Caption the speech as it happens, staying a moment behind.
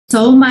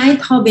So my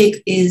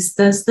topic is,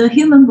 does the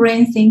human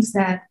brain think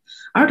that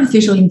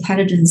artificial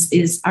intelligence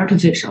is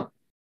artificial?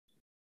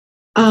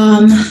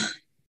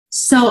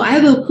 So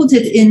I will put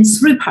it in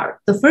three parts.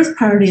 The first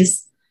part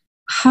is,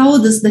 how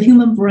does the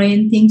human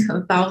brain think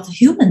about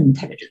human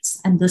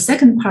intelligence? And the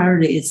second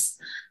part is,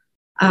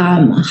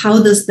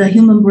 how does the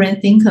human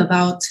brain think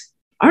about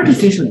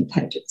artificial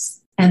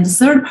intelligence? And the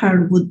third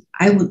part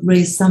I would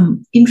raise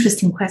some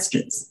interesting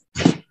questions.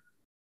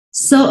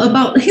 So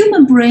about the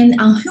human brain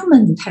and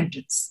human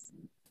intelligence,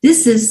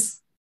 this is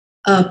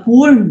a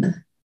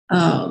born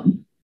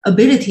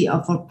ability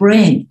of our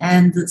brain,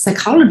 and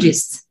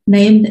psychologists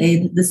named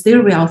it the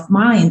theory of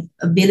mind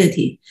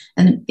ability.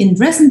 And in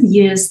recent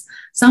years,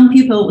 some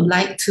people would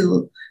like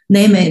to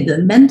name it the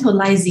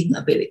mentalizing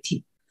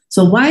ability.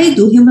 So why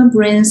do human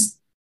brains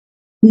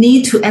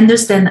need to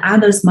understand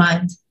others'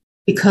 mind?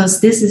 Because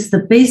this is the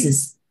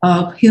basis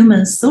of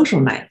human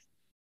social life.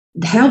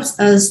 It helps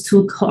us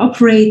to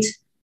cooperate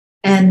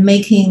and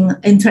making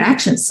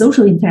interactions,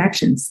 social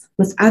interactions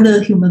with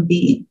other human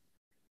beings.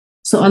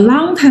 So a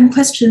long-time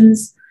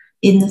questions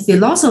in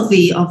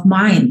philosophy of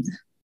mind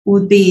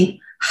would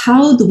be,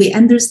 how do we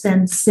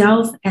understand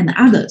self and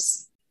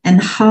others?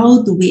 And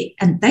how do we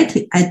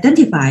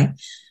identify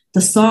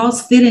the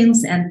thoughts,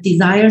 feelings, and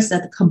desires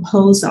that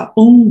compose our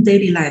own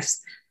daily lives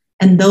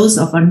and those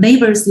of our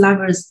neighbors,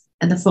 lovers,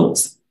 and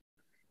foes?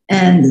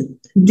 And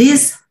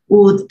this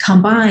would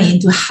combine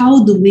into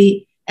how do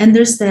we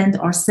understand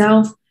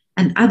ourselves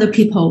and other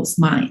people's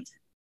mind.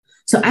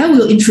 So I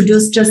will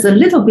introduce just a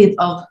little bit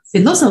of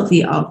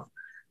philosophy of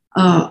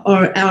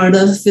or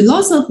the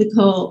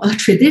philosophical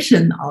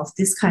tradition of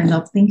this kind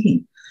of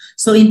thinking.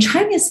 So in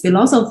Chinese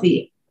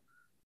philosophy,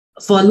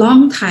 for a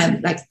long time,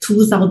 like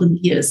 2,000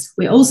 years,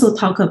 we also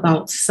talk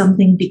about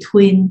something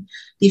between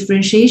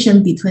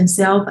differentiation between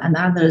self and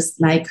others,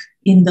 like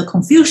in the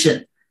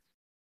Confucian,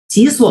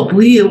 己所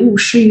不欲，勿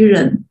施于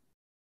人.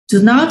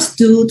 Do not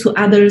do to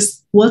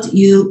others what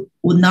you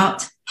would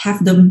not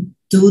have them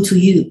do to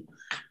you.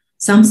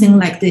 Something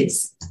like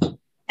this.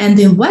 And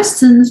in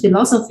Western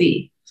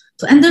philosophy,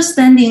 to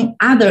understanding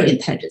other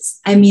intelligence,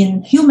 I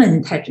mean human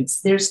intelligence,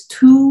 there's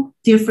two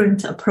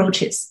different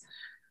approaches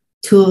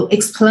to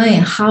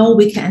explain how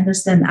we can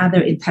understand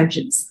other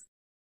intelligence,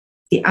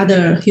 the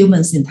other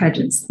human's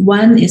intelligence.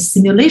 One is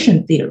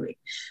simulation theory.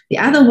 The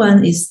other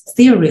one is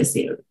theory.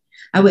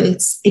 I will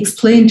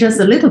explain just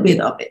a little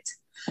bit of it.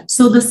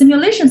 So the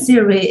simulation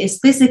theory is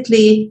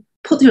basically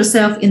put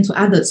yourself into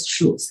others'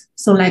 shoes.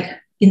 So like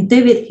in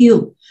David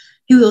Hume,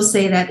 he will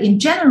say that in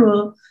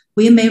general,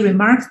 we may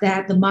remark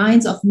that the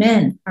minds of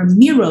men are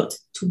mirrored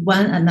to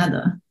one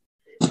another.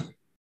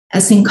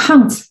 As in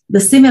Kant, the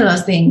similar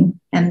thing,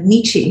 and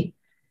Nietzsche,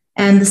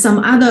 and some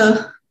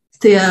other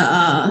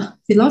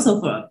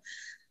philosopher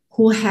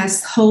who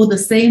has held the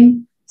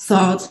same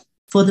thought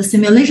for the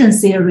simulation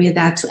theory,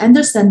 that to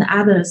understand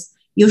others,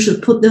 you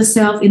should put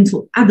yourself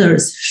into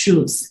others'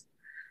 shoes.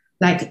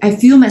 Like I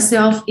feel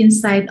myself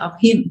inside of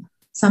him,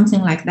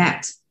 something like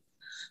that.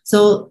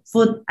 So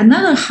for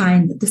another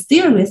hand, the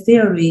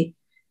theory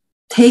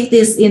take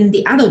this in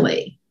the other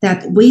way,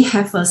 that we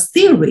have a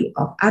theory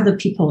of other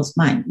people's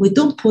mind. We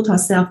don't put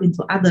ourselves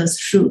into others'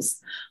 shoes.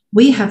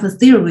 We have a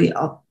theory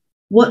of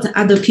what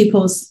other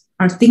people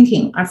are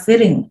thinking, are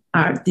feeling,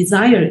 are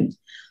desiring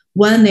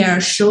when they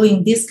are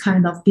showing this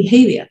kind of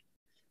behavior.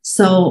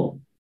 So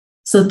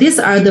these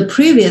are the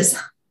previous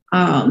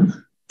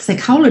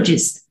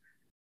psychologists'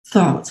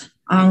 thought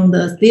on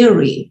the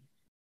theory.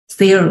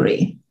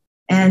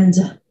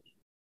 And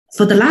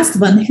for the last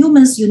one,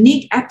 humans'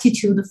 unique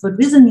aptitude for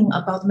reasoning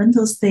about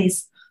mental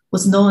states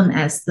was known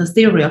as the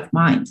theory of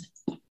mind.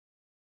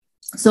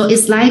 So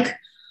it's like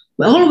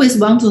we always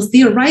want to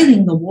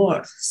theorizing the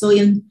world. So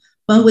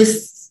when we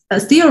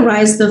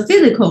theorize the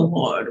physical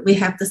world, we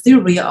have the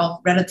theory of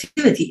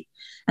relativity.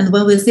 And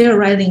when we're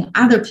theorizing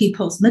other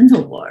people's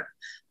mental world,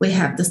 we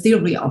have the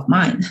theory of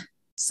mind.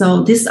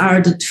 So these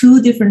are the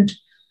two different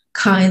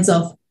kinds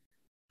of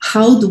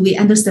how do we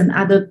understand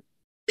other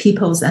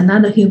people's and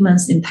other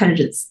humans'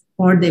 intelligence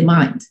or their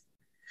mind.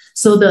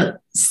 So the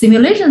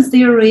simulation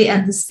theory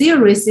and the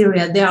theory,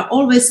 they are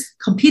always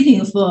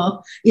competing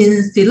for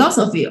in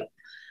philosophy.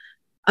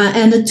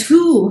 And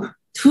two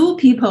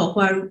people who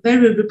are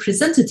very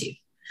representative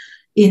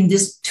in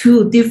these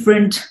two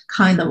different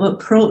kind of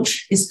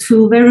approach is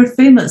two very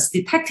famous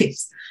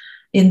detectives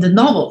in the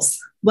novels.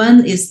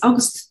 One is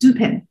Auguste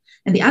Dupin,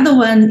 and the other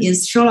one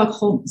is Sherlock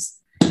Holmes.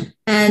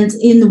 And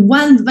in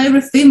one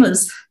very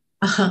famous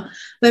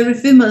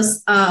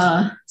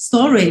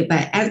story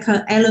by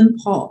Edgar Allan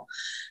Poe,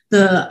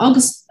 the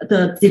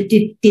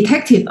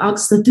detective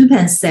Auguste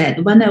Dupin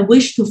said, when I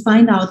wish to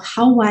find out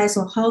how wise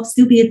or how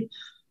stupid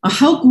or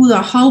how good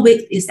or how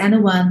weak is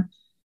anyone,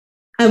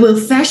 I will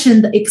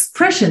fashion the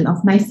expression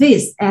of my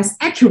face as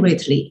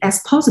accurately as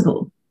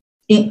possible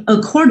in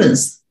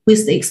accordance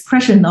with the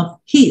expression of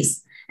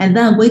his, and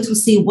then wait to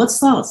see what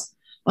thoughts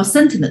or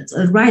sentiments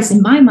arise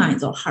in my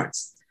mind or heart.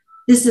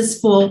 This is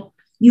for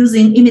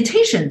using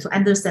imitation to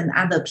understand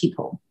other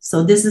people.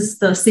 So this is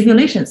the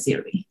simulation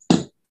theory.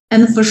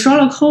 And for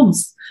Sherlock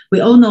Holmes, we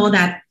all know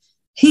that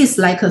he's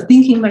like a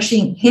thinking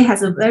machine. He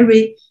has a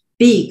very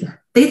big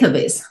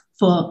database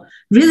for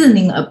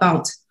reasoning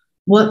about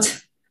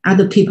what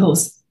other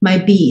people's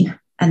might be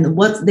and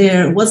what's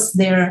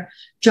their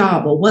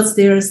job or what's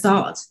their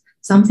thought,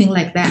 something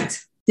like that.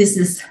 This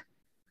is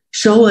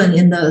shown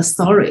in the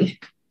story.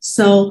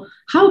 So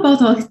how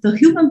about the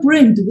human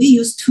brain? Do we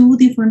use two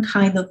different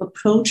kind of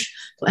approach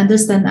to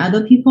understand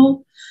other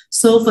people?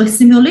 So for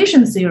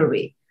simulation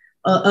theory,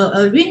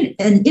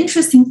 an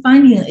interesting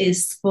finding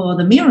is for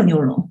the mirror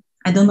neuron.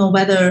 I don't know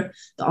whether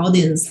the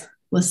audience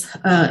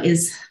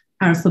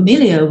are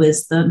familiar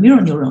with the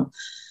mirror neuron.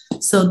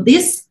 So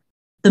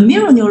the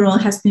mirror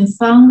neuron has been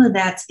found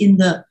that in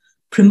the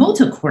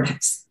premotor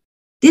cortex,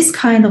 this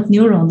kind of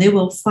neuron, they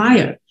will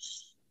fire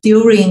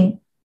during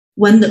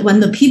when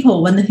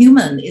the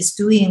human is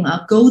doing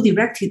a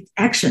goal-directed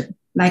action,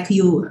 like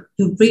you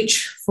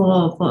reach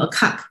for a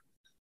cup,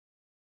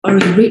 or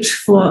you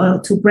reach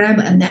to grab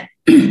an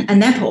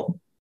apple,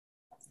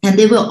 and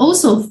they will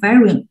also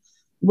fire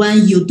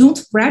when you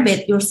don't grab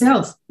it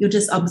yourself. You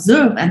just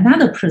observe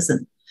another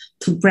person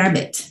to grab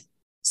it.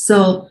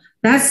 So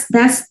that's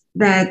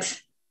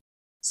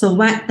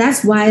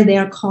why they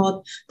are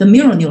called the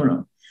mirror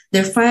neuron.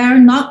 They fire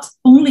not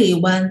only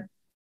when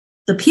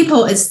the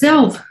people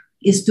itself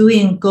is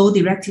doing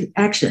goal-directed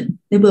action,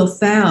 they will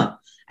fire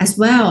as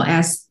well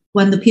as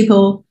when the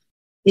people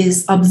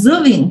is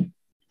observing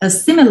a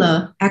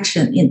similar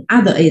action in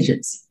other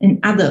agents, in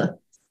other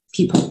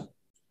people.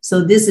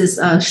 So this is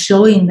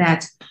showing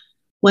that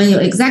when your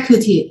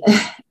executive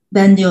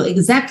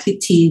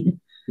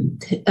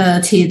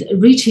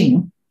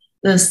reaching,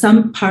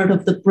 some part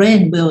of the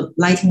brain will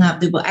lighten up,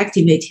 they will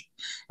activate.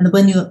 And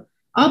when you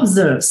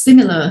observe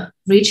similar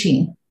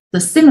reaching, the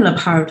similar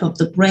part of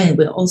the brain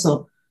will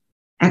also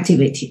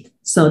activate it.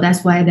 So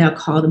that's why they are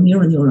called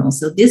mirror neurons.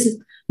 So this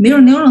mirror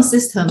neuron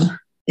system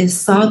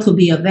is thought to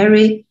be a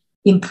very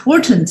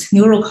important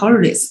neural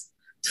correlates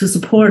to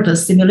support the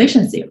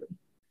simulation theory.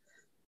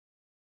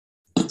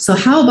 So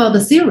how about the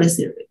series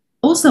theory?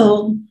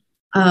 Also,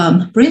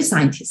 brain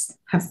scientists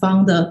have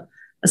found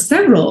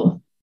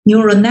several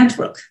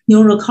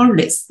neural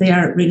correlates. They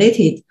are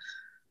related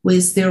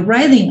with their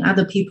writing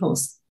other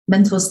people's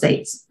mental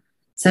states,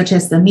 such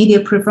as the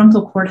medial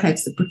prefrontal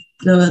cortex,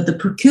 the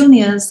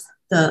precuneus,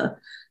 the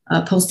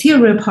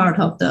posterior part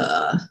of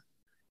the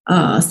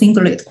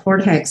cingulate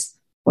cortex,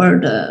 or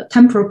the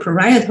temporal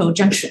parietal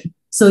junction.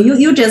 So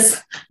you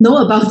just know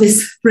about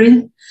this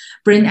brain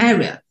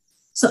area.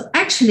 So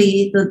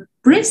actually, the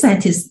brain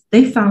scientists,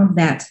 they found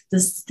that the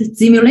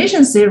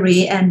simulation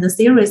theory and the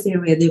series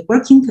theory, they're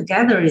working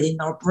together in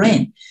our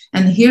brain.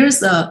 And here's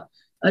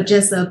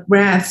just a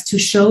graph to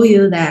show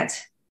you that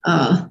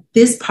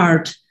this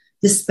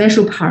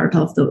special part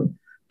of the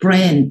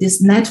brain,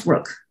 this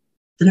network,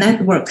 the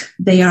network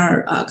they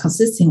are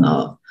consisting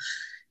of,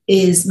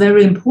 is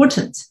very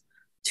important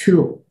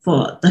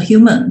for the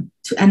human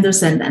to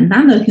understand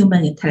another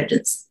human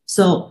intelligence.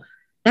 So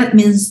that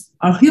means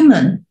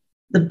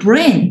the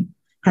brain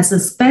has a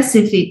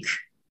specific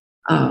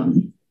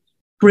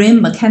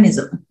brain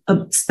mechanism,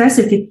 a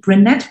specific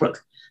brain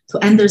network to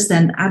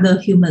understand other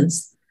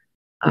humans'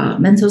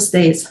 mental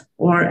states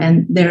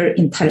and their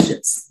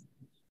intelligence.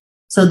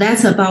 So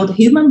that's about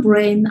human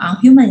brain on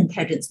human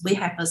intelligence. We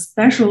have a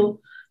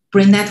special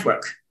brain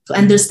network to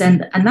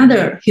understand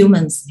another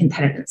human's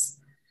intelligence.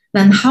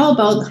 Then how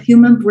about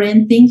human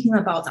brain thinking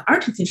about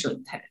artificial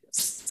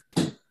intelligence?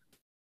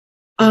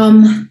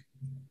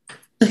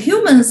 The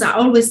humans are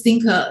always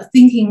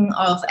thinking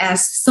of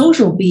as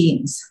social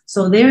beings.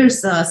 So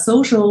there's a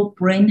social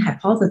brain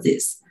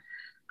hypothesis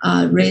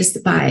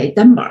raised by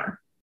Dunbar.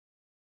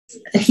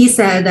 He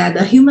said that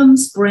the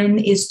human's brain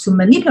is to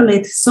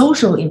manipulate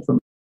social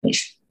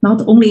information,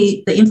 not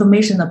only the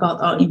information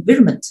about our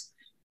environment,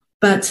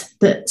 but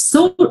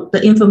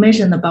the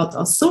information about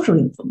our social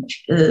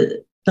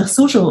information, the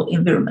social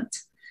environment.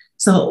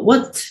 So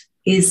what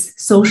is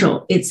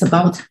social? It's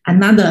about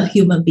another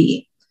human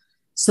being.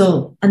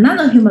 So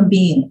another human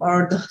being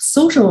or the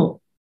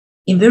social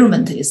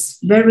environment is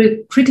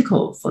very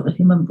critical for the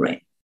human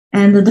brain.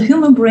 And the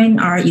human brain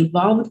are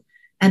evolved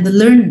and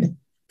learned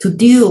to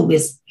deal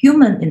with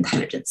human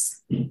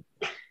intelligence.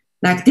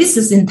 Like this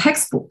is in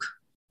textbook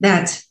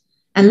that,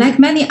 and like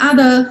many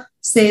other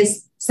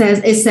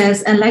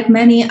and like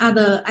many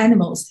other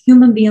animals,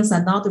 human beings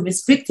are not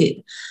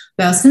restricted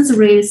by a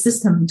sensory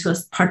system to a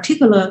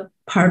particular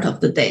part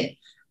of the day.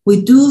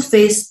 We do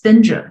face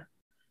danger.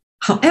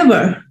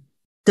 However,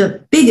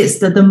 the biggest,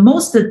 the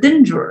most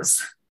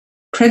dangerous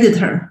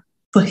predator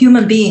for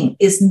human being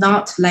is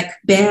not like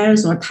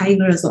bears or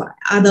tigers or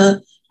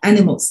other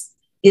animals.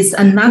 It's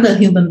another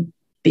human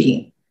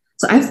being.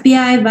 So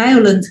FBI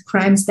violent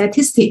crime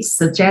statistics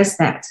suggest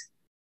that,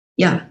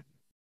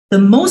 the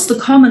most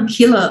common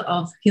killer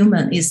of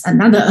human is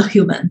another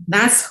human.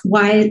 That's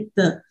why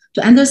to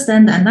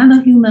understand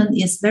another human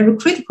is very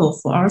critical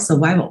for our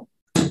survival.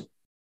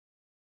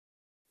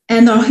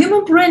 And our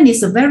human brain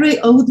is a very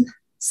old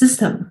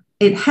system.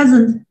 It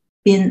hasn't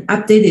been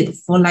updated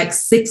for like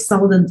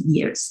 6,000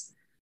 years.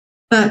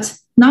 But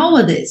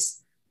nowadays,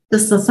 the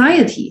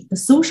society, the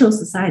social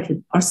society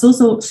or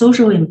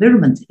social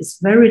environment is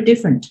very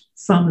different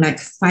from like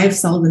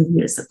 5,000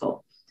 years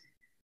ago.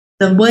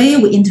 The way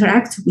we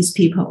interact with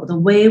people, the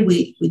way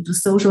we do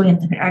social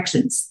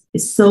interactions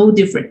is so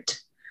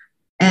different.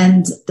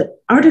 And the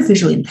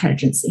artificial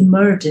intelligence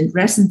emerged in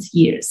recent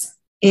years.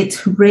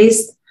 It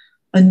raised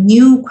a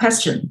new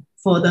question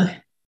for the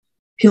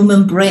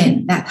human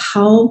brain, that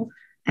how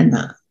and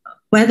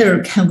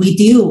whether can we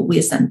deal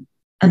with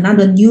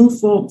another new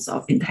forms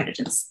of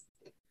intelligence.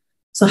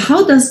 So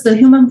how does the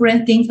human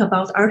brain think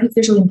about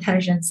artificial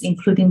intelligence,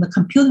 including the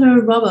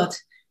computer, robot,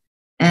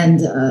 and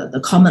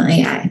the common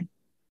AI,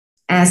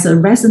 as a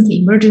recent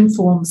emerging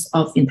forms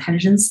of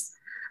intelligence?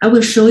 I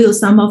will show you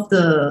some of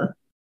the,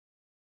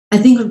 I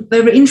think,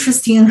 very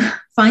interesting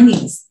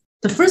findings.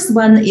 The first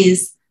one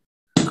is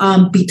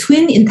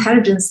between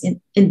intelligence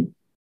in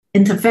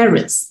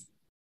interference.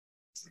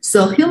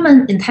 So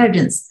human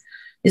intelligence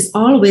is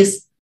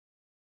always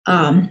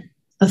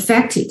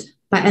affected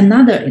by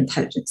another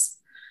intelligence.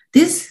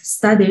 This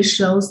study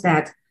shows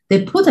that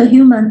they put a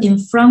human in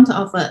front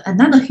of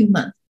another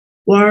human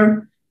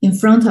or in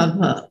front of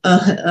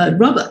a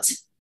robot.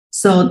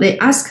 So they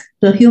ask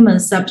the human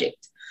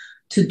subject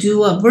to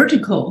do a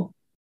vertical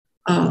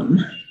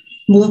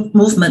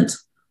movement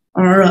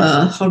or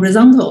a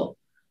horizontal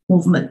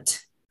movement.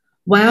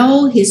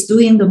 While he's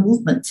doing the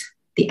movement,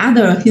 the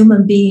other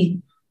human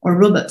being or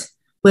robot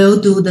will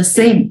do the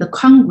same, the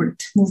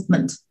congruent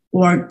movement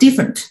or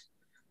different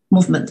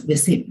movement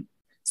with him.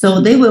 So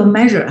they will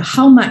measure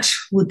how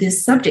much would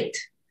this subject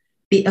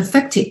be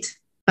affected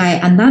by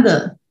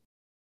another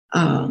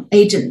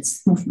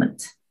agent's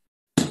movement.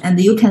 And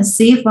you can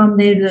see from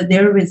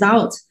their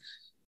result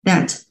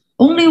that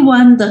only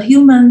when the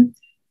human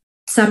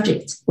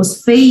subject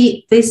was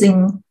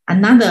facing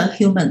another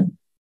human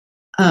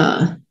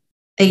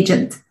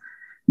agent,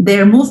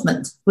 their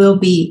movement will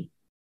be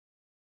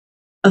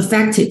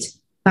affected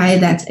by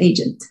that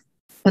agent.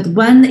 But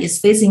one is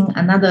facing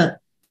another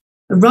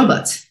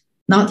robot,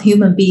 not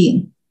human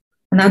being,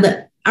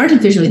 another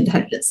artificial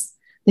intelligence,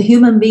 the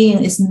human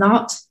being is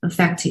not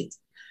affected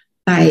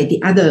by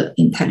the other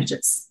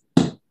intelligence.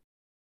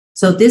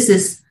 So this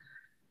is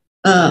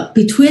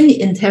between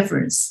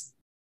intelligence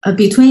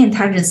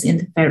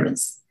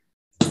interference.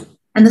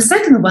 And the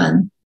second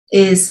one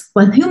is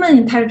when human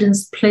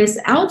intelligence plays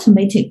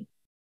ultimate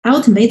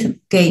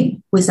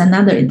game with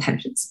another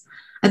intelligence.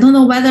 I don't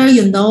know whether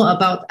you know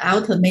about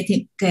ultimate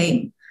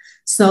game.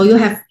 So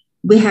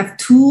we have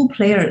two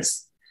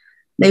players.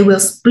 They will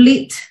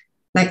split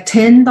like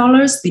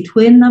 $10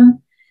 between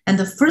them. And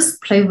the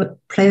first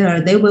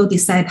player, they will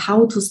decide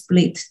how to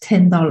split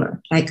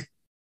 $10. Like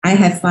I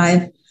have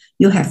 5,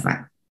 you have 5.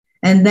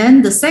 And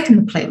then the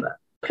second player,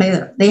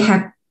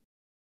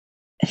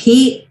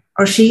 he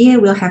or she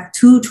will have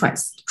two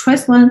choices.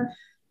 Choice one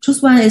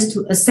is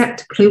to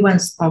accept player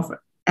one's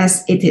offer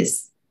as it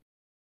is.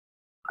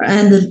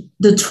 And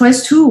the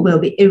choice 2 will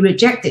be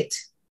rejected.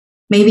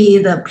 Maybe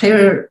the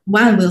player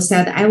 1 will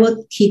say, I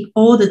will keep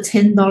all the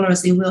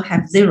 $10, you will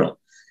have 0.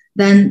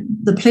 Then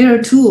the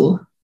player 2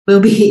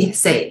 will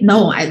say,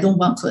 no, I don't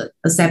want to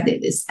accept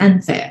it, it's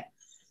unfair.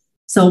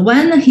 So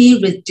when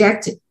he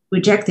rejected,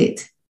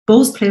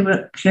 both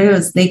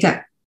players, they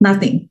got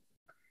nothing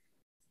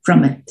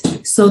from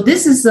it. So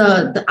this is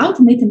the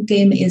ultimate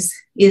game is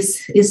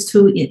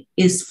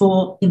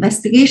for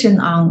investigation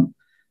on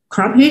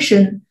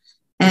cooperation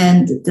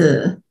and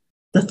the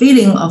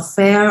feeling of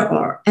fair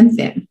or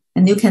unfair.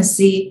 And you can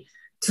see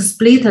to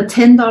split a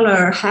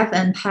 $10 half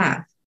and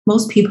half,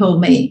 most people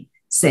may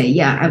say,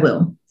 yeah, I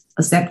will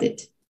accept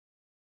it.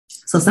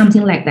 So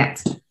something like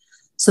that.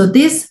 So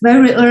this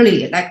very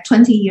early, like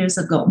 20 years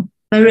ago,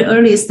 very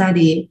early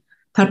study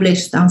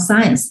published on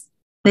Science,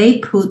 they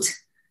put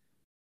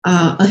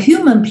a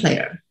human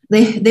player,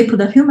 they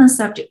put a human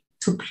subject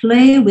to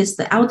play with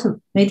the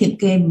ultimate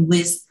game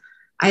with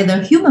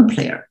either human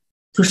player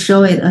to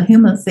show it a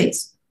human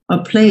face,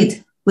 or play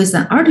it with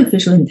an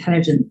artificial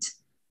intelligent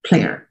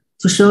player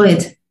to show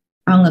it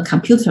on a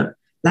computer.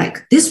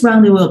 Like this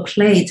round, you will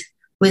play it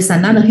with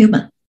another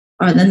human,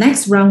 or the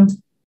next round,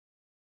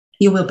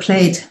 you will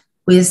play it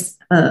with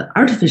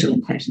artificial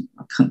intelligence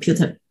or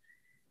computer.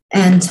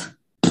 And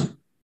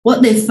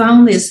what they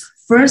found is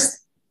first,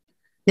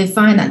 they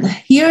find that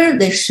here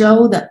they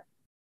show that.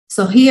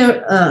 So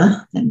here,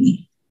 let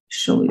me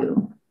show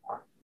you.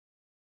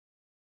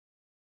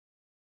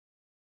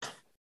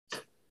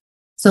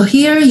 So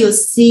here you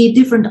see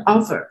different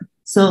offer.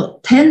 So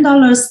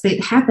 $10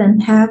 split half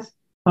and half,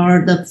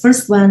 or the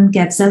first one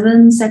gets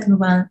 7, second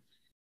one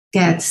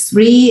gets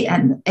 3,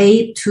 and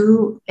 8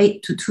 to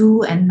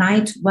 2, and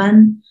 9 to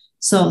 1.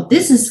 So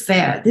this is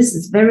fair. This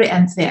is very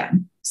unfair.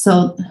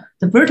 So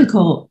the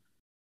vertical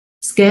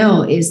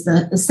scale is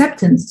the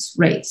acceptance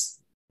rate.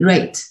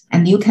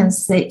 And you can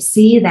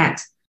see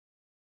that.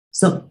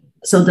 So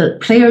the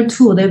player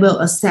 2, they will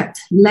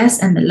accept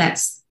less and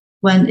less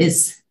when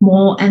it's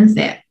more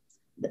unfair.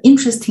 The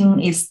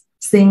interesting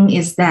thing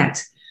is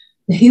that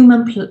the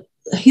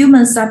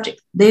human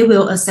subject, they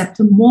will accept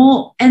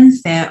more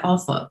unfair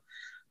offer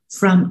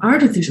from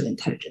artificial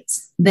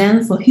intelligence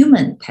than for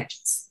human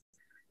intelligence.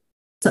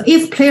 So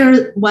if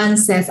player one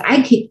says,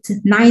 I kicked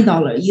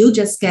 $9, you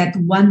just get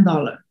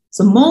 $1.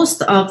 So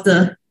most of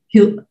the,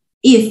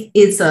 if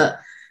it's a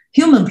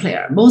human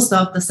player, most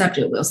of the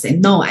subject will say,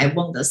 no, I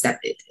won't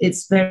accept it.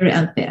 It's very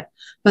unfair.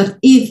 But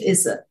if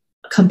it's a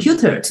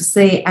computer to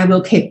say, I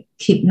will keep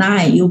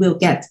 9, you will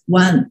get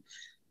 1,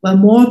 well,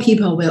 more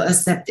people will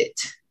accept it.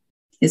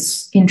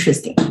 It's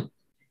interesting.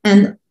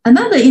 And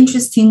another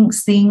interesting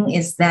thing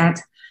is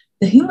that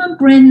the human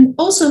brain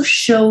also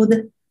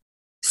showed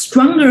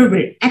stronger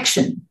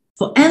reaction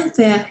for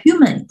unfair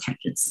human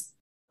intelligence,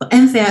 for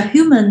unfair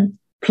human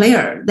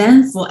player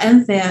than for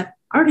unfair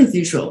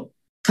artificial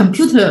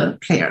computer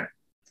player.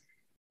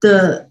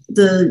 The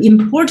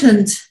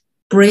important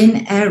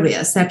brain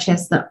areas such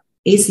as the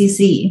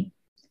ACC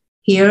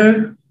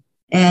here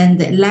and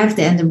the left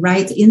and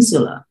right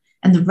insula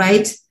and the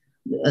right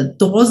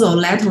dorsal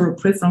lateral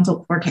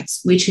prefrontal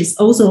cortex, which is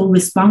also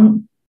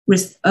response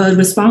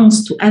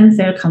to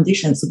unfair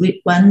conditions.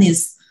 One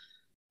is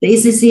the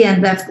ACC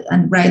and left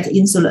and right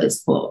insula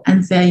is for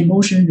unfair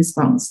emotion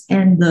response.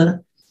 And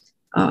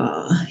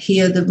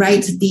here the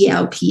right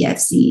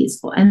DLPFC is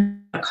for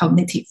unfair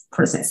cognitive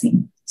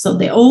processing. So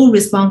they all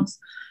respond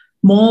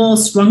more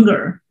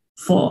stronger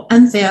for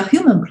unfair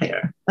human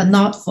player, but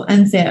not for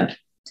unfair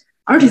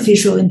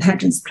artificial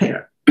intelligence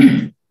player.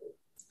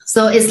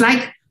 So it's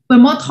like we're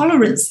more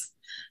tolerance.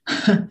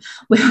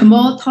 We have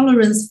more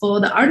tolerance for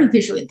the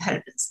artificial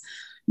intelligence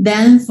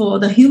than for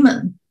the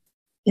human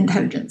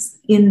intelligence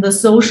in the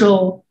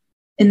social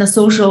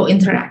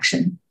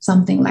interaction,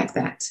 something like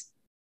that.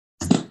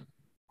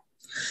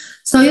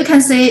 So you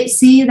can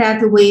see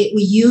that we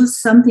use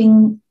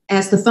something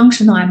as the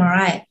functional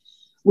MRI,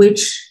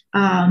 which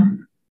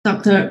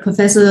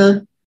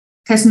Professor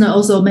Kessner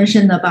also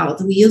mentioned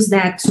about. We use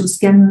that to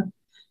scan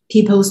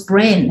people's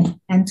brain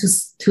and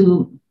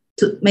to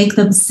make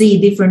them see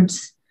different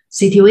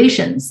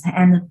situations.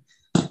 And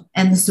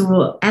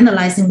through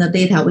analyzing the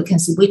data, we can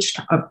see which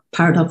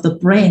part of the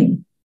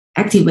brain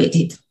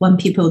activated when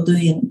people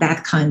doing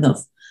that kind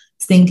of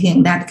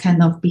thinking, that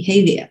kind of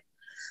behavior.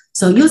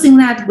 So using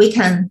that, we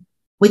can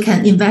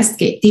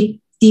investigate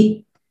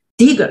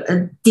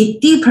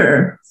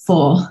deeper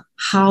for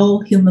how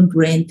human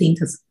brain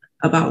thinks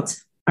about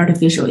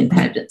artificial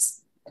intelligence.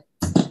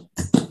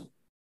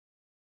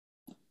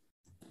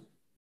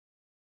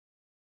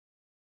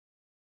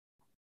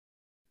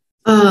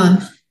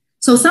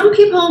 So some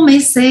people may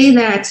say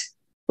that,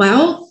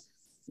 well,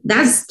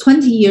 that's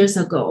 20 years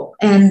ago.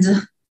 And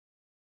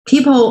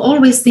people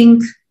always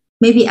think,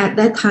 maybe at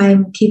that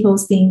time, people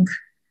think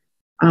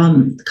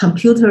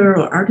computer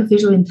or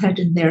artificial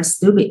intelligence, they're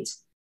stupid.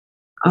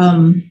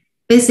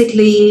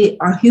 Basically,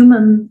 our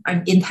human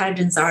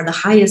intelligence are the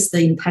highest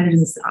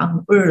intelligence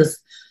on Earth.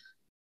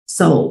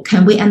 So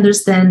can we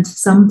understand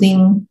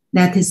something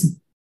that is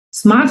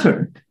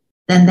smarter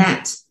than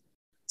that?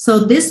 So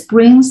this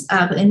brings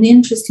up an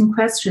interesting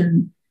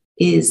question,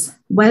 is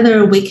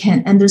whether we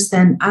can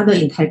understand other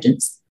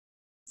intelligence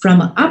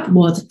from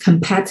upward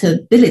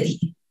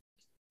compatibility.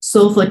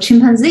 So for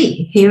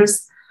chimpanzee,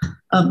 here's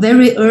a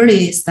very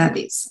early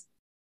studies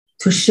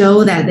to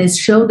show that they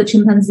show the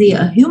chimpanzee,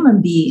 a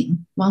human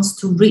being wants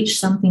to reach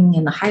something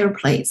in a higher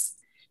place,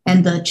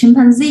 and the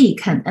chimpanzee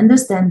can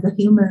understand the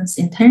human's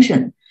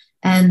intention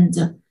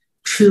and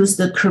choose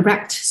the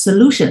correct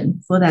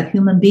solution for that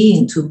human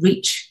being to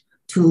reach,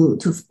 to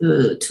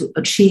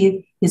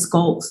achieve his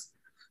goals.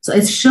 So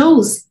it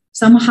shows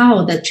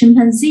somehow that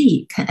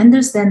chimpanzee can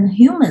understand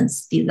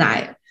humans'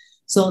 desire.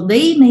 So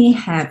they may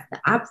have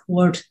the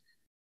upward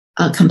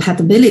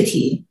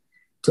compatibility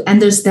to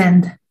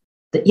understand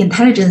the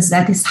intelligence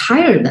that is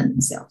higher than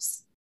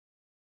themselves.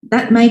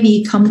 That might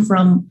come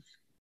from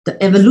the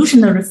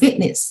evolutionary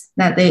fitness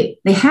that they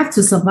have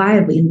to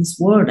survive in this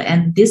world,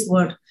 and this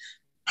world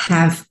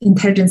have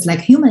intelligence like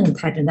human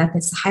intelligence that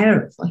is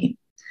higher for him.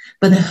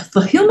 But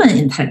for human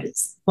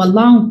intelligence, for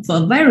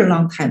a very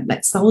long time,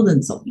 like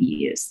thousands of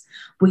years,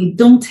 we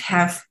don't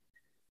have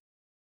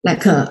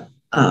like a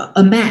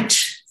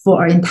match for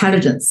our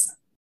intelligence.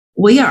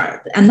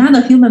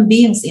 Another human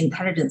being's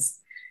intelligence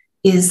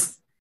is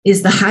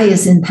the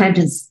highest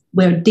intelligence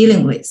we're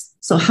dealing with.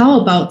 So how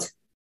about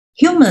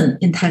human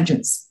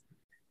intelligence?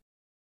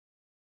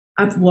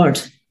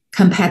 Upward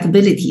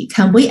compatibility.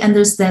 Can we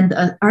understand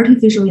an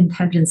artificial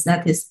intelligence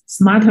that is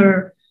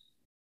smarter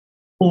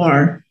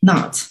or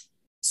not?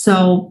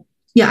 So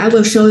yeah, I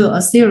will show you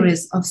a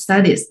series of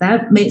studies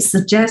that may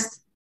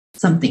suggest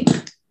something.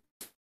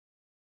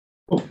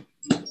 Oh,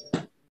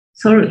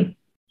 sorry,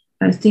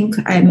 I think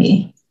I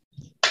may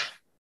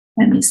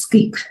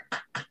skip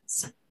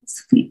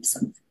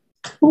something.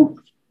 Oh.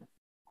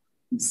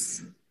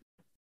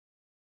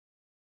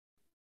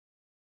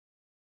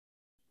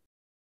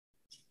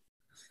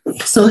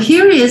 So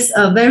here is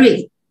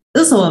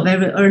also a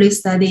very early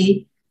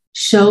study,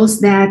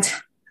 shows that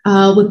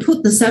we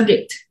put the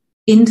subject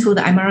into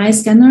the MRI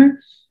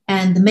scanner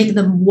and make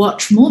them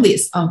watch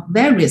movies of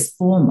various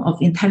forms of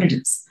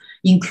intelligence,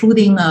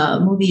 including a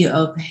movie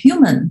of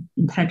human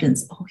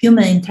intelligence,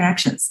 human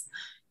interactions.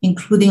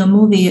 including a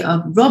movie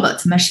of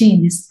robot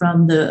machines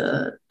from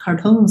the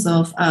cartoons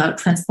of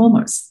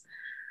Transformers,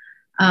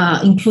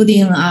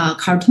 including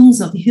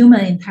cartoons of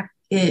human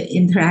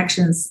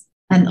interactions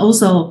and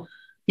also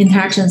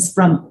interactions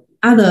from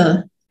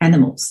other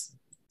animals.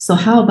 So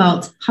how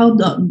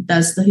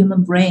does the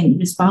human brain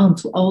respond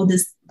to all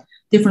this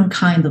different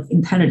kind of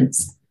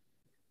intelligence?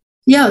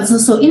 Yeah,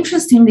 so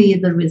interestingly,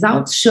 the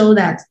results show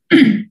that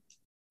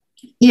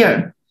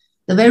here,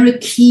 the very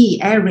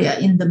key area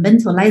in the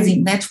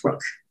mentalizing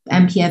network,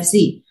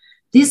 MPFC,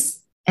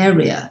 this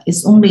area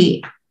is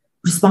only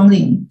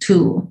responding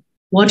to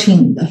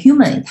watching the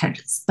human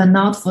intelligence, but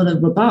not for the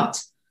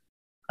robot,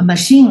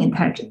 machine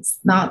intelligence,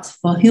 not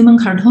for human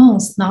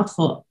cartoons, not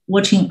for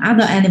watching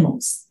other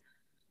animals.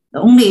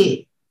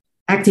 Only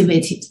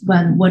activated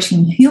when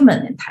watching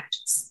human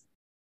intelligence.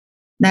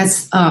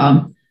 That's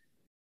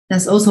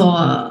also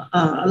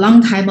a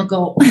long time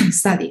ago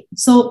study.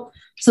 So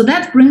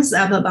that brings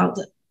up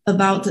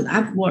about the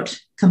upward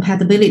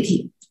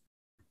compatibility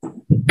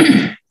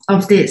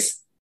of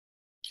this.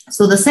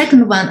 So the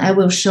second one I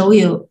will show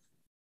you.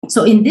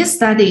 So in this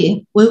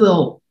study, we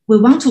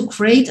want to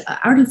create an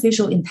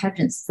artificial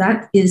intelligence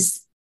that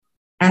is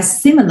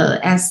as similar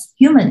as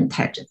human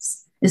intelligence.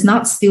 It's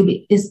not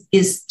stupid.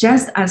 It's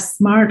just as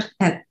smart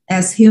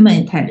as human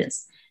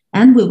intelligence.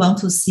 And we want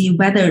to see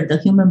whether the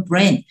human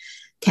brain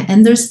can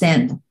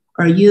understand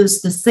or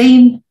use the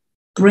same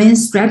brain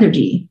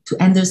strategy to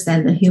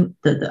understand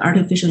the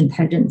artificial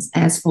intelligence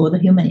as for the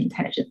human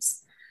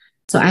intelligence.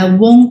 So I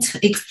won't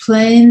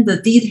explain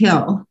it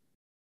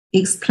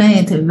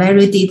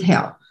very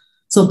detailed.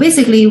 So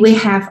basically, we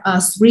have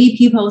 3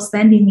 people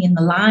standing in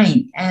the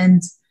line,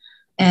 and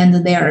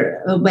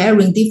they're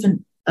wearing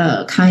different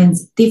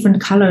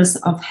different colors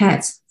of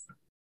hats.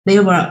 They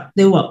are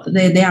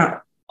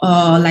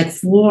like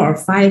 4 or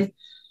 5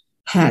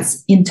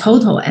 hats in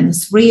total, and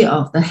 3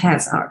 of the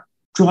hats are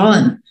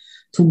drawn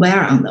to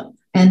wear on them.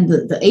 And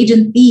the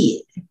agent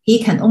B,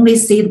 he can only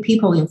see the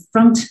people in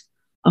front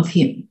of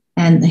him,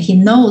 and he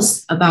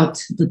knows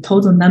about the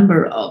total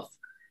number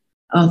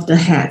of the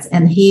hats,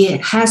 and he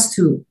has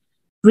to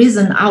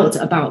reason out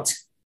about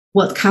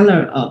what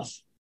color of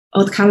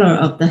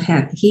the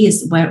hat he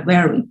is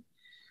wearing.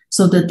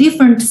 So the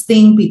different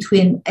thing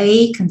between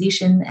A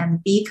condition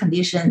and B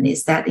condition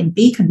is that in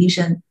B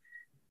condition,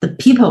 the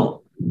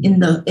people in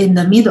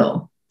the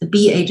middle, the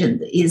B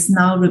agent, is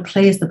now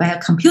replaced by a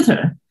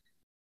computer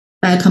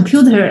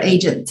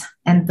agent,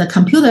 and the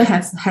computer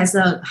has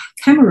a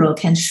camera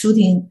can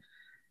shooting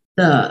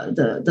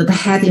the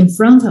head in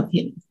front of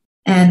him,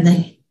 and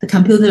the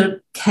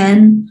computer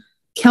can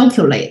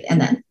calculate and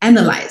then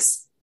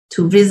analyze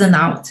to reason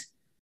out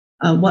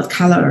what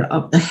color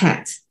of the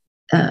head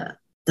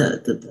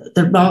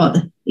the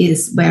rod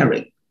is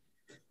wearing.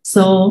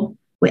 So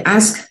we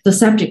ask the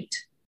subject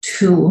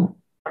to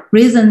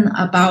reason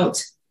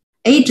about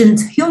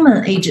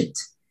human agent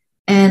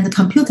and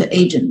computer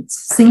agent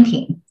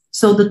thinking.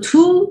 So the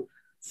 2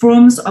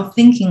 forms of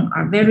thinking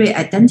are very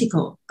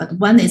identical, but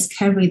one is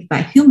carried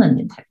by human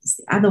intelligence,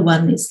 the other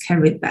one is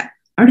carried by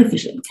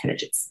artificial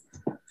intelligence.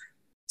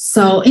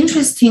 So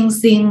interesting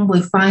thing,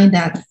 we find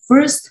that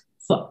first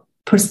for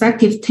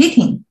perspective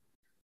taking,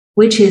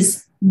 which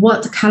is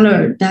what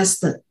color does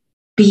the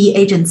B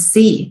agent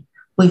see,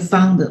 we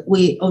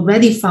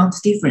already found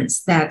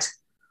difference that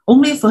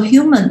only for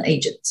human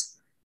agents,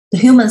 the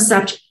human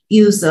subject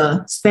use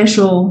a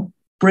special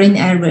brain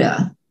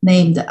area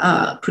named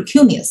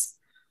precuneus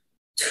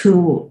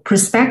to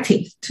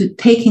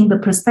taking the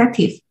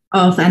perspective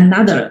of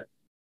another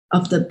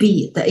of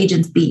the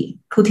agent B,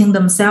 putting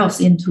themselves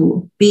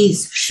into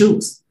B's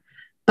shoes.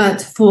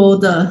 But for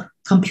the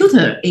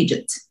computer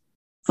agent,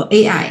 for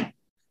AI,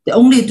 they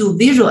only do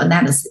visual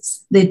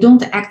analysis. They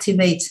don't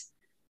activate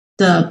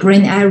the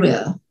brain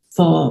area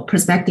for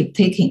perspective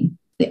taking.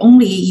 They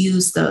only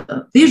use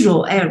the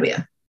visual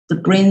area, the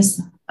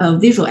brain's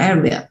visual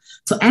area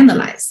to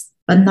analyze,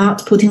 but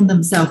not putting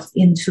themselves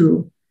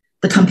into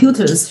the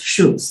computer's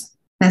shoes.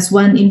 That's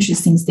one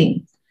interesting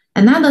thing.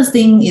 Another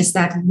thing is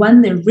that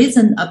when they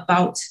reason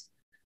about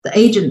the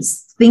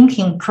agent's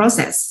thinking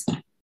process,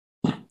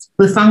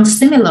 we found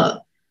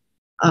similar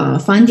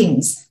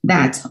findings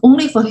that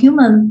only for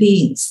human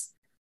beings,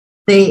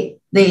 they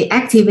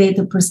activate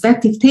the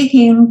perspective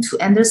taking to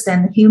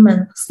understand the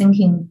human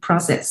thinking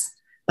process,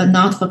 but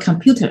not for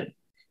computer.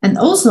 And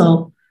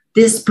also,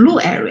 this blue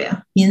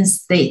area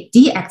means they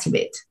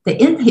deactivate, they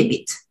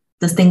inhibit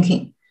the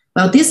thinking.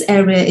 Well, this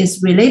area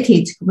is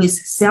related with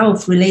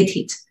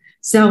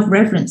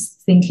self-reference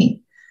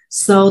thinking.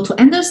 So to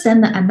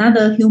understand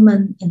another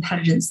human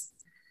intelligence,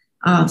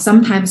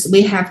 sometimes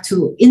we have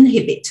to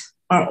inhibit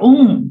our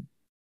own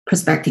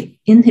perspective,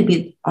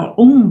 inhibit our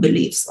own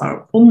beliefs,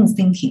 our own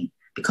thinking,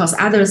 because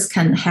others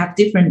can have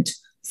different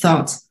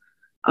thoughts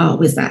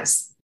with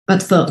us.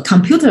 But for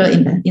computer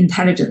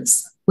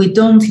intelligence, we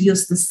don't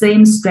use the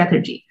same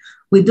strategy.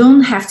 We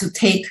don't have to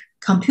take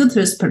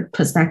computer's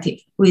perspective.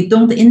 We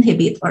don't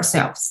inhibit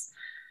ourselves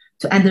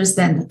to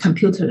understand the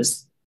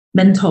computer's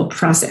mental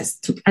process,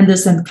 to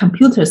understand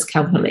computer's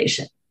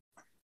calculation.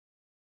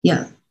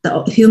 Yeah,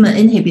 the human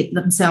inhibit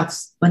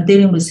themselves when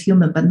dealing with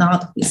human, but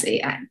not with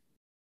AI.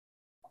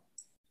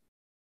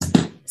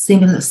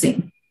 Similar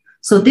thing.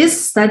 So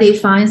this study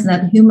finds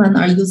that humans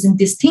are using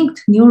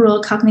distinct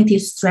neural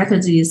cognitive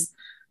strategies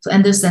to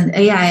understand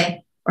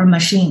AI or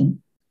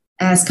machine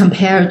as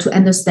compared to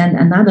understand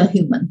another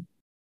human.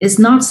 It's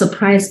not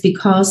surprised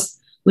because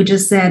we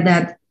just said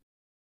that,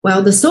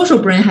 well, the social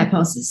brain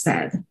hypothesis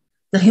said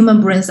the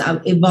human brains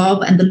have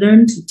evolved and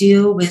learned to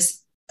deal with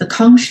the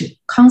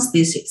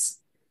con-species.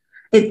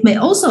 It may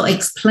also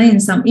explain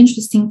some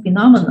interesting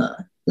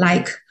phenomena,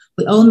 like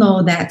we all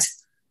know that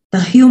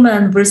the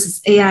human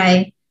versus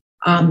AI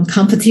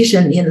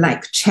competition in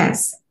like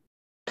chess.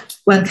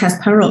 When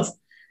Kasparov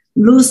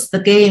lose the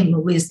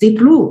game with Deep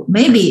Blue,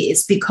 maybe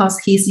it's because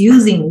he's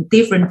using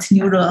different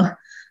neural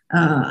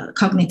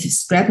cognitive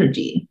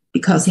strategy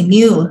because he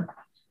knew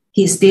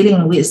he's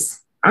dealing with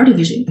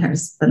artificial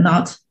intelligence, but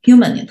not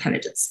human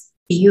intelligence.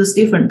 He used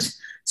different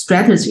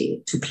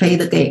strategy to play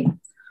the game.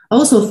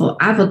 Also for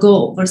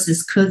AlphaGo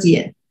versus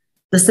Ke,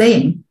 the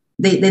same.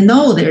 They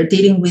know they're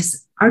dealing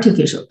with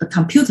artificial, the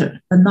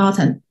computer, but not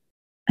a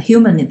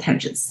human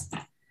intelligence.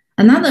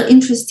 Another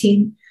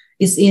interesting thing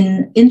is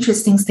in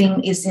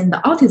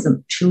the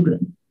autism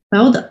children.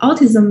 Well, the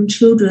autism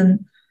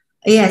children,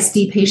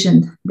 ASD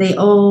patient, they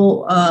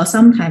all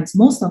sometimes,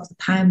 most of the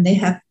time, they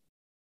have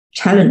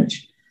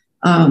challenge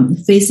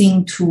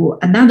facing to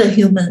another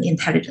human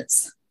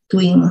intelligence,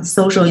 doing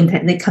social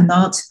intelligence. They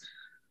cannot,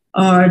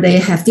 or they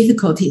have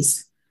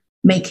difficulties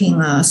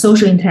making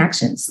social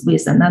interactions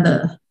with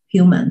another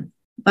human.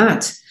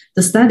 But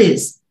the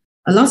studies,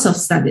 lots of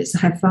studies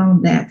have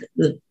found that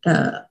the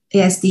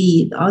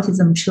ASD, the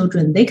autism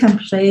children, they can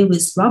play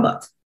with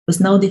robot with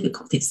no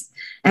difficulties.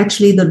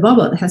 Actually, the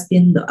robot has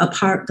been the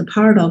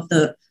part of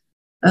the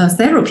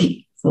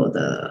therapy for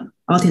the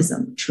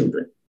autism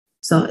children.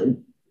 So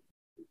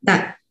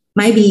that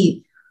might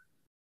be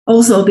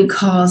also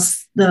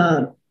because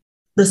the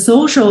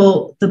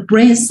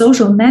brain's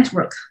social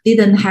network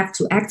didn't have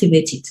to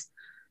activate it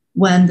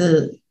when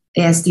the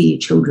ASD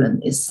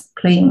children is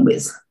playing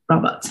with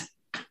robots.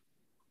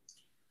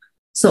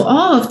 So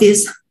all of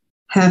these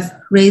have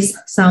raised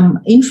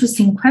some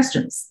interesting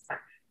questions.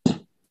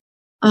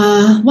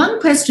 One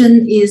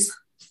question is,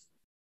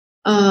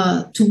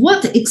 to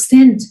what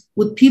extent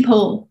would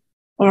people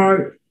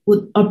or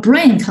would a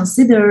brain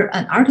consider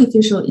an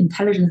artificial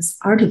intelligence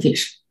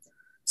artificial?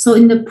 So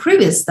in the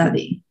previous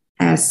study,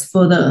 as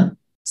for the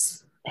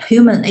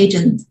human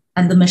agent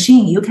and the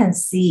machine, you can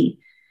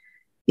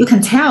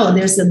tell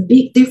there's a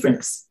big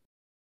difference.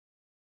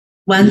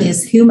 One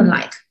is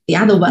human-like, the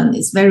other one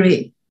is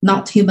very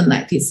not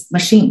human-like, it's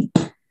machine.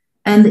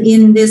 And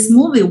in this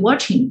movie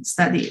watching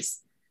studies,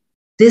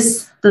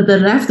 the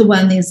left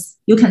one is,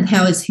 you can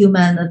tell it's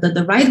human,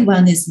 the right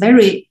one is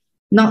very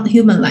not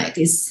human-like,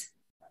 it's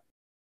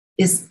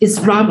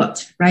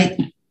robot, right?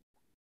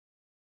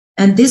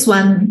 And this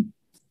one,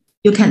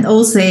 you can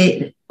all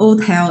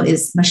tell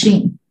is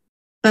machine.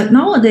 But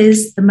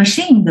nowadays, the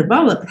machine, the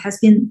robot, has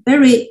been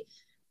very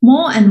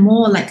more and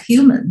more like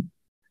human,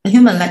 a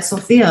human like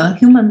Sophia,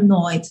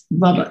 humanoid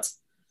robot.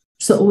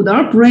 So would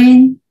our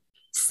brain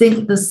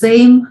think the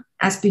same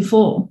as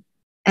before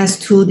as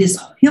to this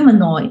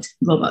humanoid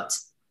robot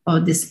or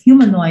this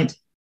humanoid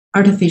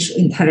artificial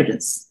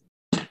intelligence?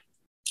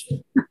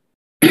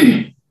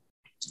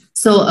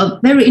 So a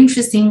very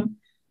interesting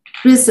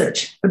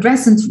research, a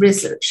recent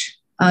research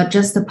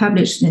just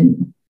published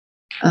in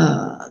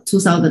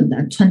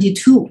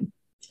 2022.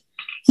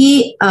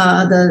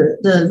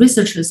 The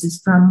researchers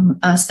is from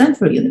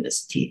Stanford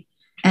University,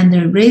 and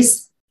they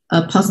raised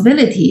a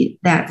possibility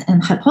that,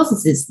 and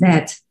hypothesis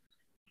that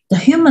the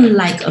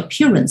human-like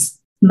appearance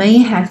may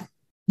have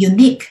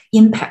unique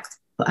impact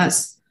for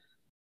us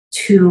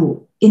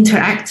to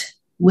interact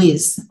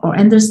with or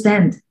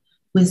understand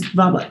with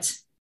robots.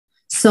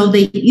 So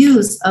they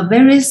use a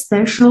very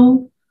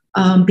special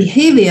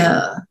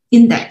behavior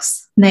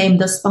index named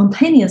the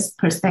spontaneous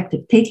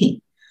perspective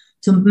taking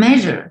to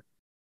measure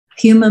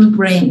human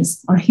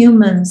brains or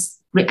humans'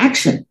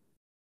 reaction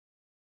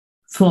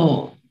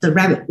for the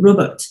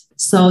robot.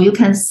 So you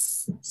can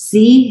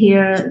see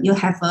here, you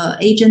have an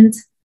agent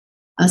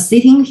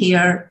sitting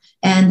here,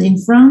 and in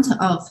front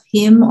of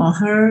him or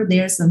her,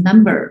 there's a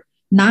number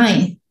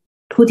 9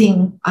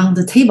 putting on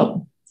the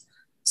table.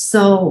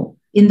 So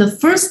in the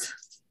first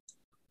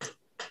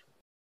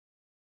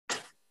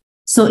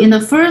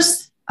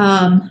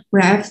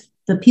graph,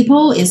 the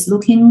people is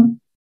looking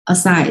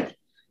aside.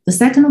 The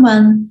second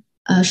one,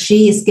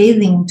 she is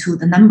gazing to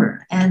the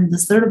number, and the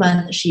third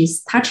one,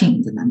 she's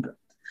touching the number.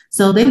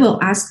 So they will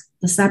ask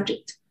the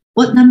subject,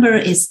 what number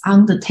is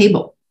on the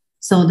table?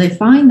 So they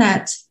find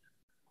that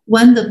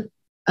when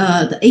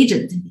the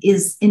agent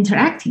is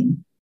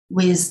interacting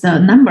with the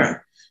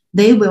number,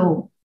 they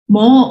will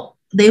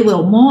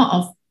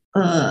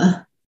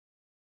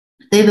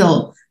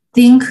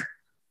think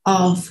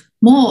of,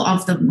 more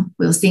of them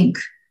will think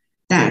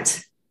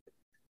that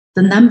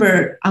the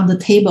number on the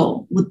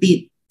table would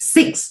be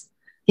 6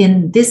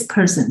 in this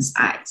person's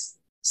eyes.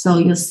 So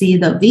you see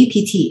the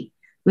VPT,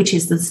 which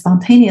is the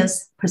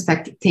spontaneous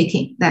perspective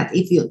taking, that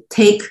if you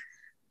take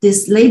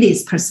this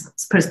lady's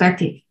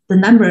perspective, the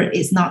number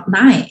is not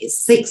 9, it's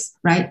 6,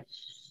 right?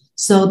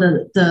 So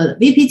the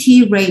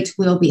VPT rate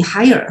will be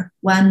higher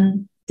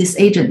when this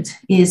agent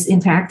is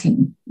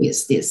interacting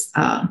with this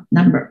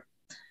number.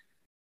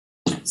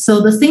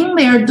 So the thing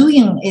they are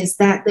doing is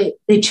that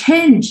they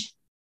change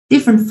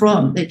different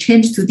form. They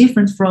change to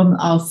different form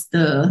of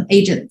the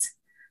agent.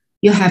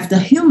 You have the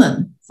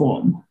human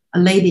form, a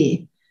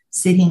lady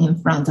sitting in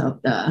front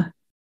of the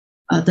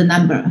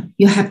number.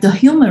 You have the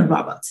human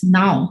robot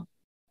now,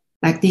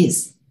 like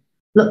this,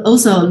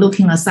 also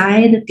looking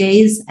aside,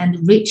 gaze,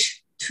 and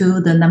reach to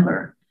the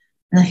number.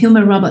 And the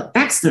human robot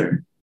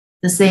Baxter,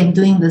 the same,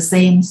 doing the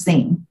same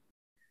thing.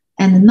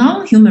 And the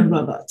non-human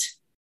robot,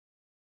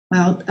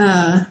 well,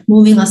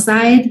 moving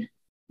aside,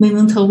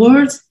 moving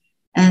towards,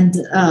 and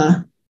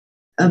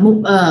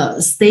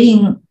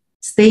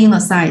staying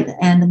aside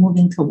and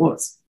moving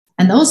towards.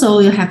 And also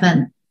you have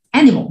an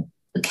animal,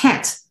 a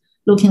cat,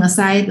 looking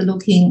aside,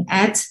 looking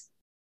at,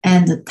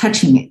 and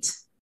touching it.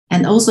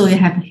 And also you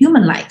have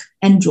human-like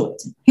android,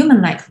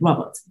 human-like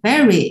robot,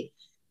 very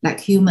like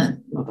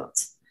human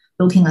robot,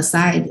 looking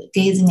aside,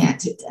 gazing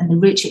at it,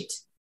 and reach it.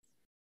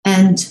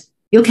 And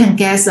you can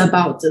guess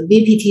about the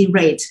VPT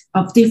rate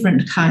of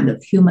different kind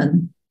of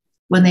human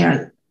when they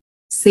are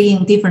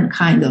seeing different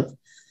kind of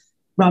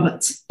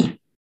robots.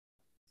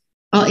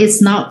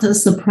 It's not a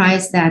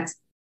surprise that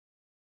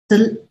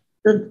the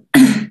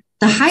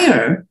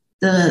higher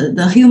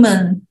the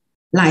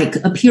human-like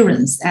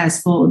appearance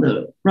as for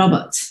the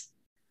robot,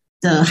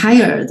 the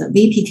higher the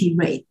VPT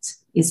rate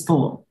is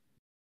for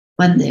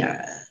when they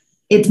are.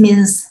 It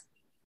means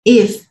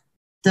if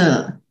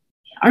the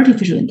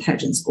artificial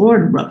intelligence or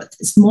the robot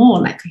is more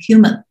like a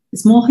human,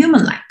 it's more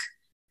human-like,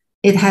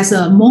 it has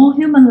a more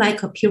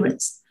human-like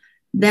appearance,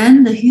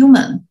 then the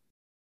human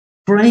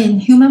brain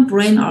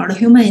or the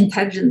human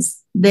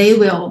intelligence, they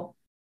will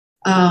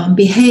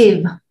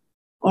behave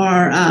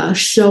or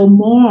show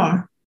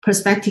more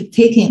perspective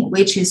taking,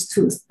 which is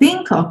to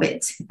think of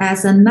it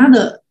as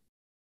another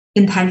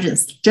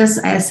intelligence,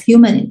 just as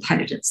human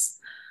intelligence,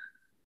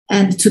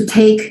 and to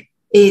take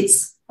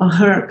its or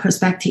her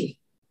perspective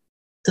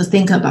to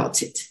think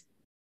about it.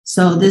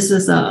 So this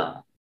is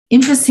a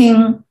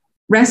interesting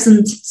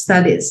recent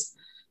studies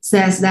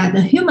says that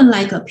the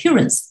human-like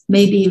appearance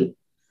may be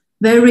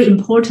very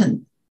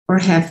important or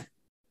have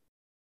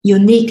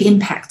unique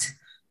impact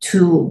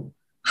to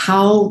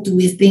how do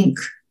we think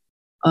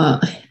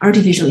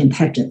artificial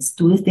intelligence?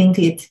 Do we think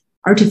it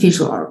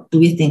artificial or do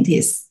we think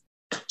it's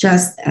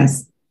just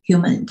as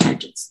human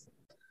intelligence?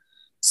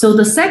 So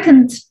the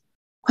second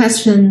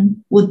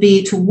question would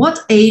be, to what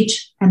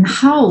age and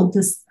how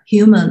does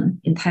human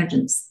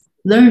intelligence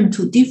learn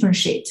to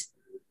differentiate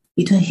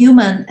between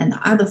human and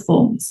other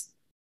forms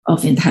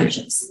of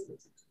intelligence?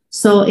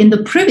 So in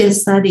the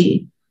previous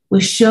study,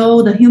 we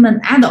show the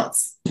human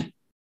adults,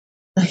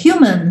 the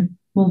human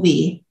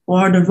movie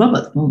or the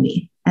robot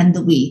movie,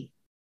 and we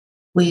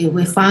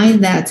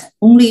find that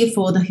only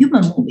for the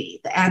human movie,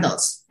 the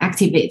adults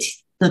activate,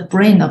 the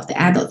brain of the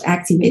adult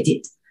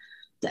activated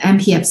the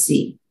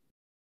MPFC,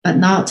 but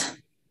not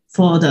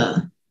for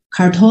the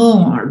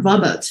cartoon or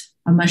robot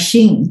or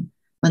machine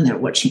when they're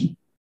watching.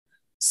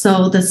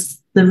 So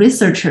the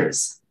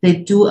researchers, they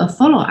do a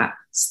follow-up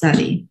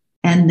study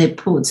and they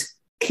put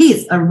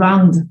kids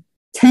around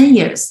 10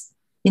 years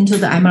into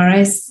the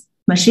MRS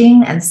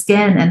machine and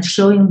scan and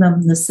showing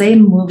them the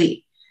same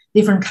movie,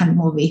 different kind of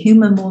movie,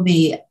 human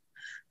movie,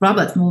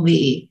 robot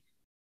movie,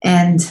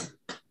 and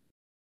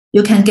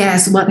you can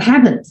guess what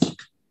happened.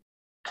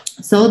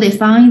 So they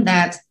find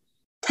that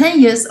 10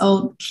 years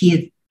old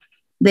kids,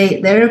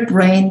 their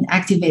brain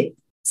activate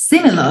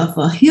similar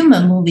for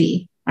human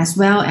movie as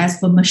well as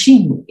for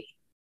machine movie.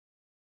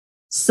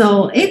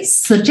 So it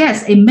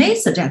may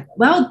suggest,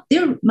 well,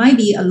 there might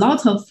be a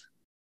lot of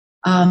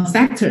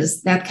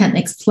factors that can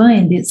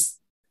explain this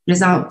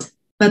result.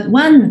 But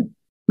one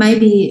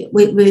maybe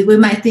we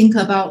might think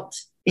about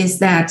is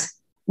that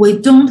we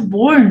don't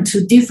born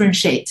to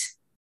differentiate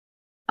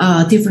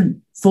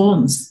different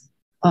forms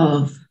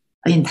of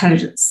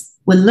intelligence.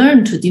 We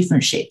learn to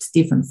differentiate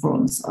different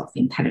forms of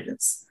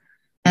intelligence.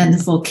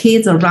 And for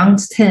kids around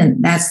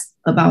 10, that's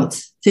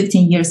about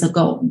 15 years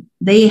ago,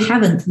 they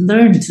haven't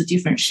learned to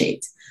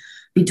differentiate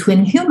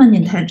between human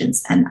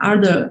intelligence and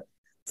other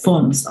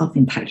forms of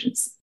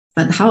intelligence.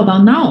 But how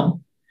about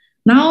now?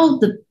 Now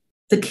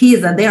the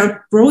kids, they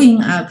are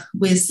growing up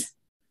with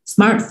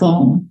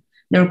smartphone,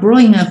 they're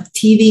growing up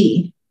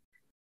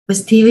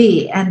with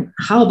TV, and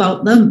how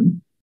about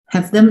them?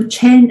 Have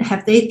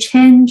they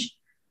changed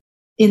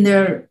in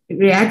their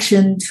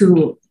reaction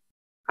to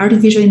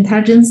artificial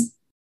intelligence?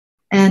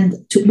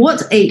 And to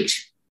what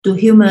age do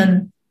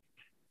human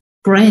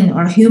brain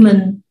or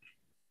human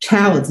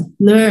child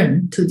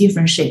learn to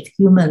differentiate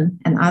human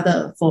and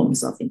other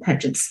forms of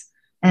intelligence?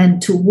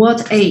 And to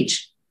what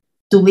age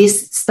do we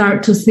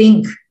start to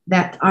think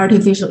that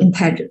artificial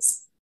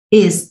intelligence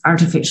is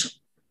artificial?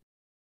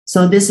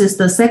 So this is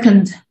the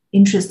second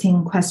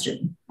interesting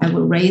question I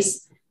will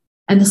raise.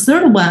 And the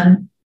third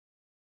one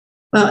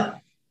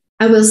Well,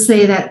 I will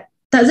say that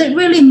does it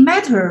really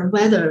matter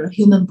whether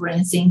human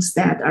brain thinks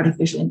that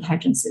artificial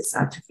intelligence is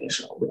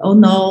artificial? We all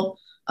know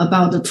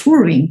about the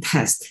Turing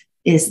test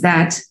is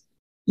that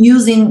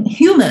using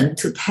human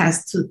to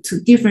test to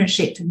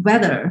differentiate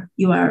whether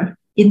you are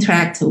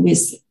interact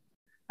with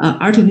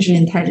artificial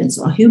intelligence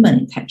or human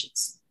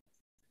intelligence.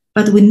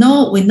 But we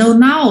know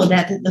now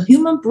that the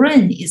human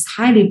brain is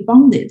highly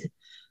bonded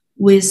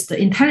with the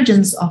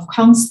intelligence of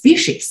common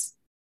species.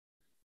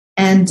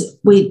 And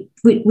we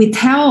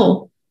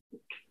tell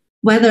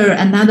whether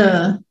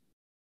another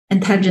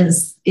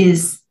intelligence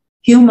is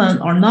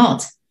human or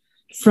not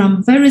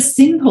from very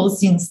simple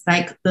things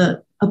like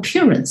the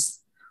appearance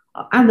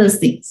or other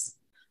things.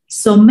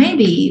 So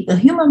maybe the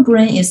human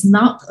brain is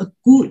not a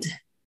good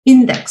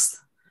index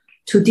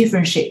to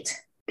differentiate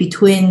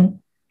between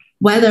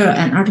whether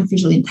an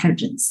artificial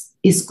intelligence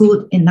is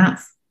good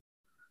enough.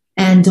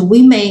 And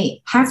we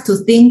may have to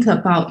think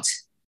about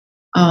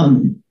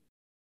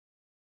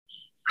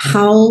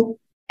how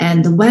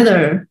and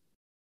whether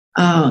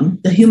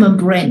the human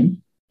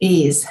brain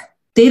is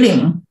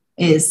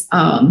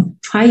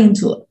trying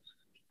to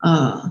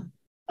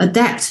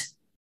adapt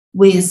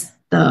with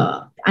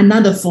the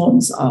another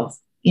forms of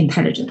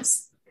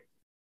intelligence.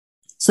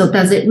 So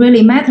does it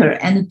really matter?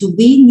 And do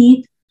we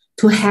need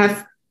to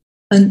have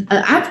an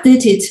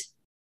updated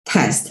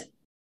test,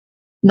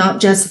 not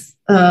just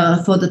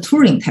for the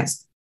Turing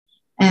test?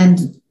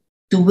 And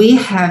do we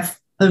have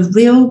a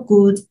real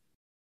good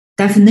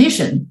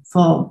definition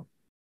for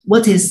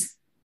what is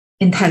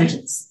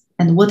intelligence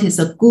and what is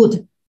a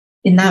good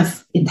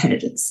enough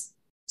intelligence?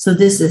 So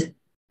this is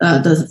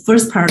the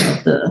first part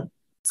of the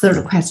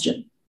third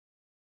question.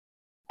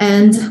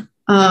 And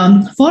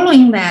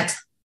following that,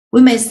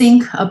 we may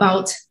think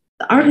about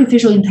the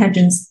artificial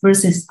intelligence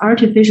versus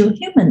artificial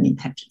human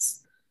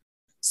intelligence.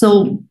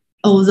 So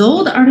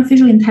although the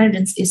artificial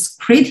intelligence is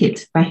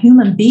created by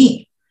human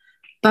being,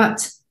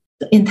 but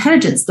the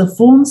intelligence, the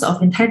forms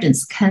of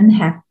intelligence can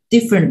have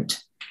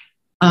different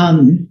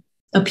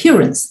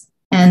appearance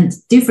and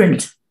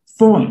different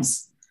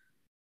forms.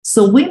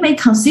 So we may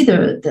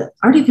consider the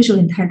artificial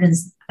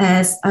intelligence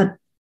as an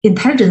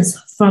intelligence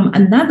from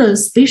another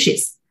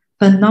species,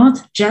 but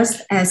not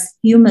just as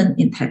human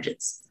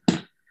intelligence.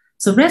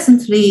 So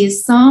recently,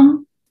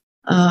 some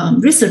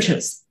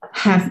researchers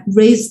have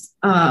raised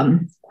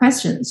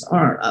questions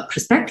or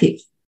perspective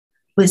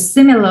with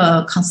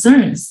similar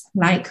concerns,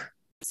 like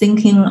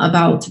thinking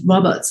about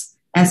robots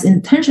as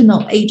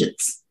intentional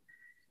agents,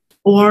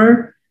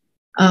 or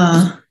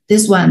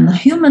this one,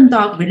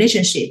 human-dog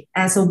relationship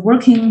as a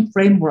working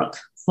framework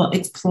for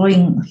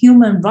exploring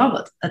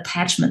human-robot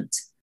attachment.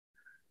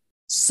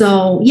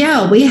 So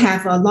yeah, we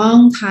have a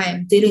long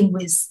time dealing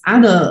with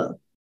other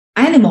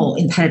animal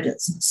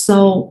intelligence.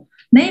 So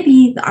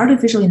maybe the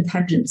artificial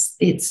intelligence,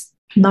 it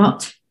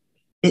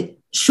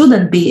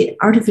shouldn't be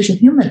artificial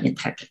human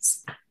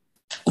intelligence.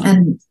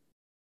 And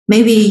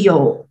maybe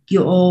you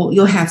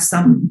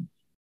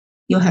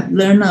have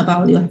learned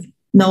about,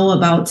 know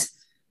about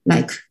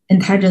like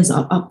intelligence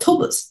of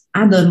octopus,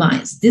 other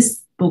minds.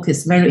 This book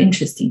is very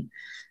interesting.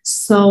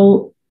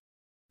 So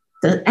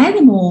the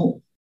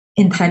animal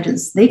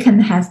intelligence, they can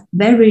have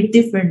very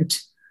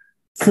different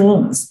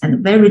forms and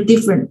very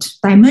different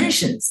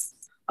dimensions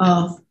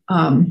of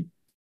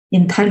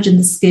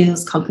intelligence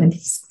skills,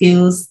 cognitive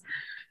skills,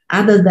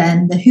 other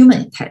than the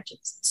human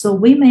intelligence. So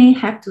we may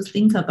have to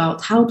think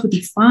about how to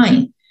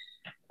define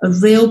a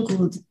real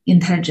good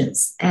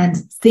intelligence and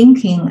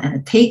thinking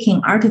and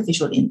taking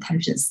artificial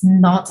intelligence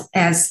not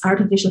as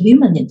artificial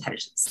human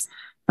intelligence,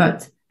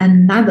 but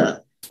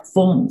another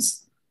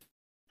forms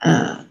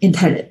of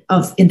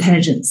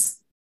intelligence,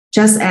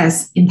 just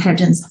as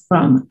intelligence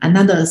from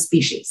another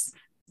species.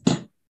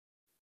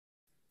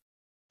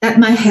 That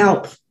might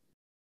help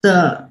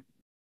the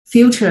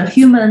future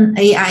human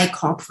AI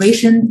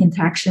cooperation,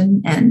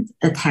 interaction, and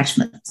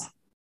attachment.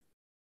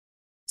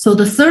 So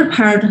the third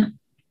part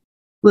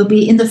will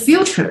be in the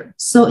future.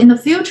 So in the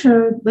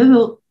future, we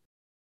will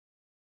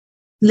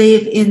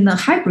live in a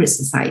hybrid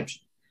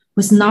society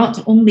with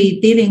not only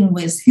dealing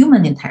with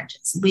human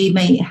intelligence, we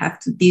may have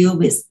to deal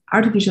with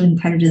artificial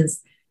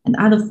intelligence and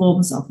other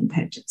forms of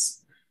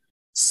intelligence.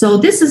 So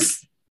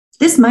this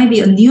might be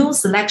a new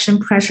selection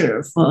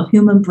pressure for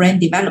human brain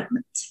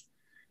development,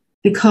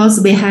 because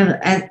we have,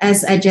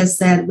 as I just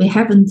said, we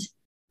haven't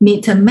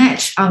met a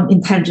match on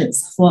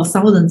intelligence for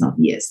thousands of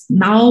years.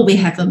 Now we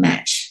have a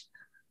match.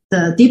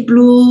 The Deep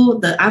Blue,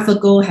 the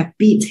AlphaGo have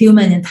beat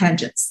human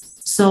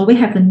intelligence. So we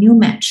have a new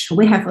match.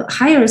 We have a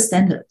higher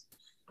standard.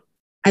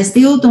 I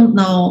still don't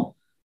know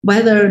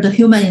whether the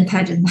human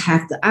intelligence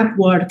have the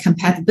upward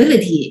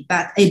compatibility,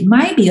 but it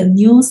might be a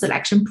new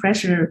selection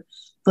pressure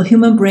for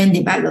human brain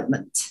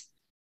development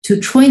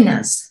to train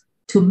us,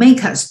 to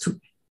make us, to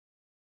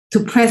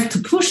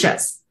push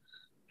us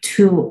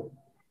to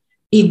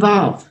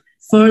evolve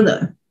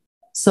further.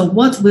 So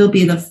what will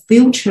be the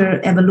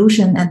future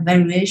evolution and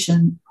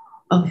variation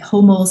of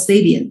Homo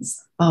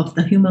sapiens, of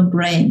the human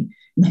brain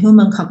and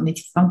human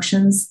cognitive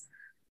functions?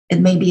 It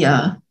may be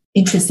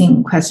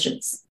interesting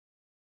questions.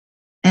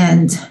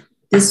 And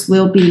this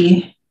will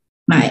be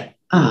my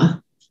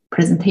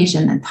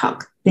presentation and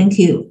talk. Thank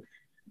you.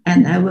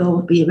 And I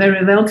will be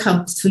very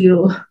welcome to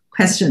your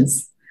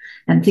questions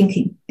and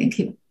thinking. Thank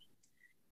you.